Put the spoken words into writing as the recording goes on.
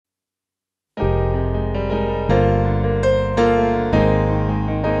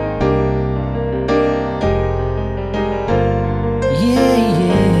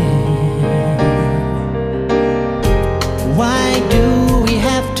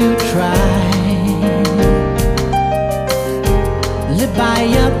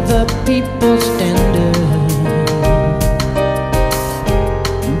other people's standards,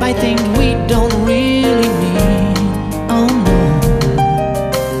 buy things we don't really need, oh no,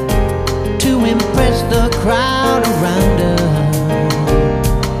 to impress the crowd around us.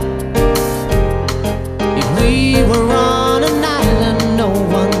 If we were on an island, no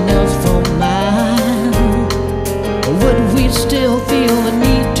one else for mine, would we still feel the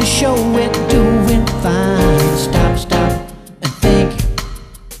need to show it doing fine? Stop, stop and think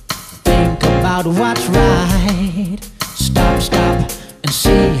about what's right. Stop, stop and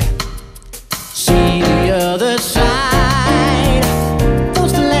see the other side.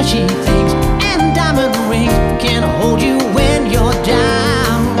 Those flashy things and diamond rings can hold you when you're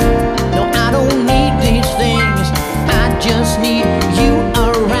down. No, I don't need these things, I just need you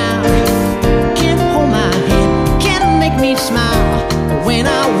around. Can hold my hand, can make me smile when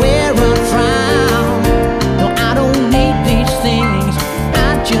I wear a frown. No, I don't need these things,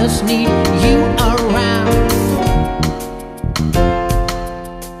 I just need you around.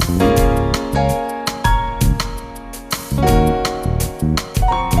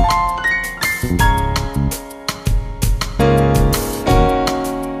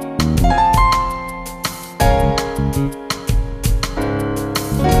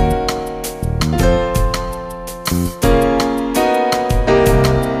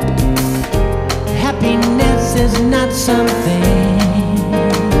 Happiness is not something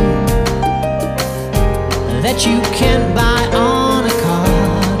that you can buy on a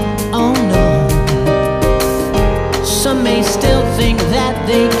card, oh no. Some may still think that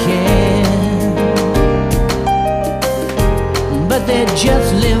they can, but they're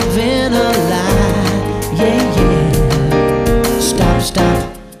just living a lie, yeah, yeah. Stop, stop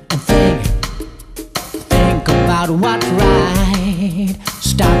and think about what's right.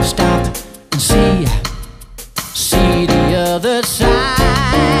 Stop, stop and see the other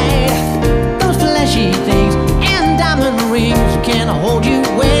side. Those flashy things and diamond rings can hold you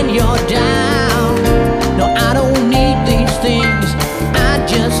when you're down. No, I don't need these things, I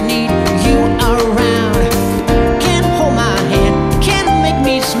just need you around. Can hold my hand, can make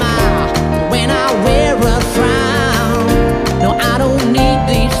me smile when I wear a frown. No, I don't need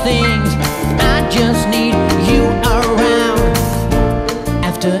these things, I just need you around.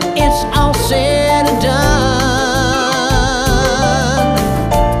 After it's all said and done,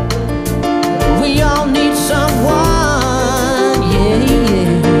 we all need someone, yeah,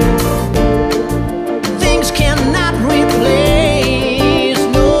 yeah. Things cannot replace,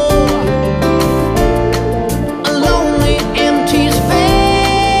 no, a lonely empty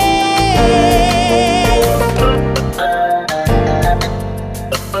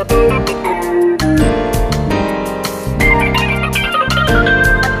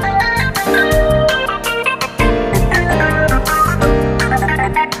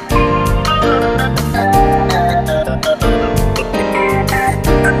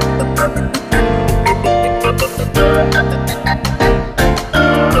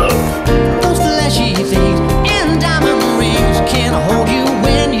Those flashy things and diamond rings can hold you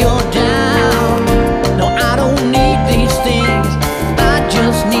when you're down. No, I don't need these things, I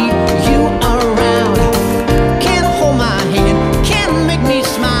just need you around. Can hold my hand, can make me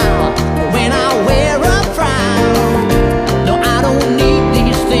smile when I wear a frown. No, I don't need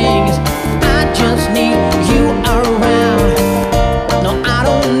these things, I just need you around. No, I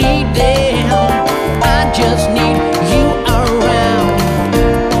don't need them, I just need you around.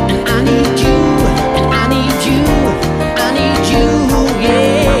 And I need you, and I need you, I need you,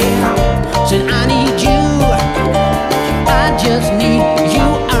 yeah. Said I need you.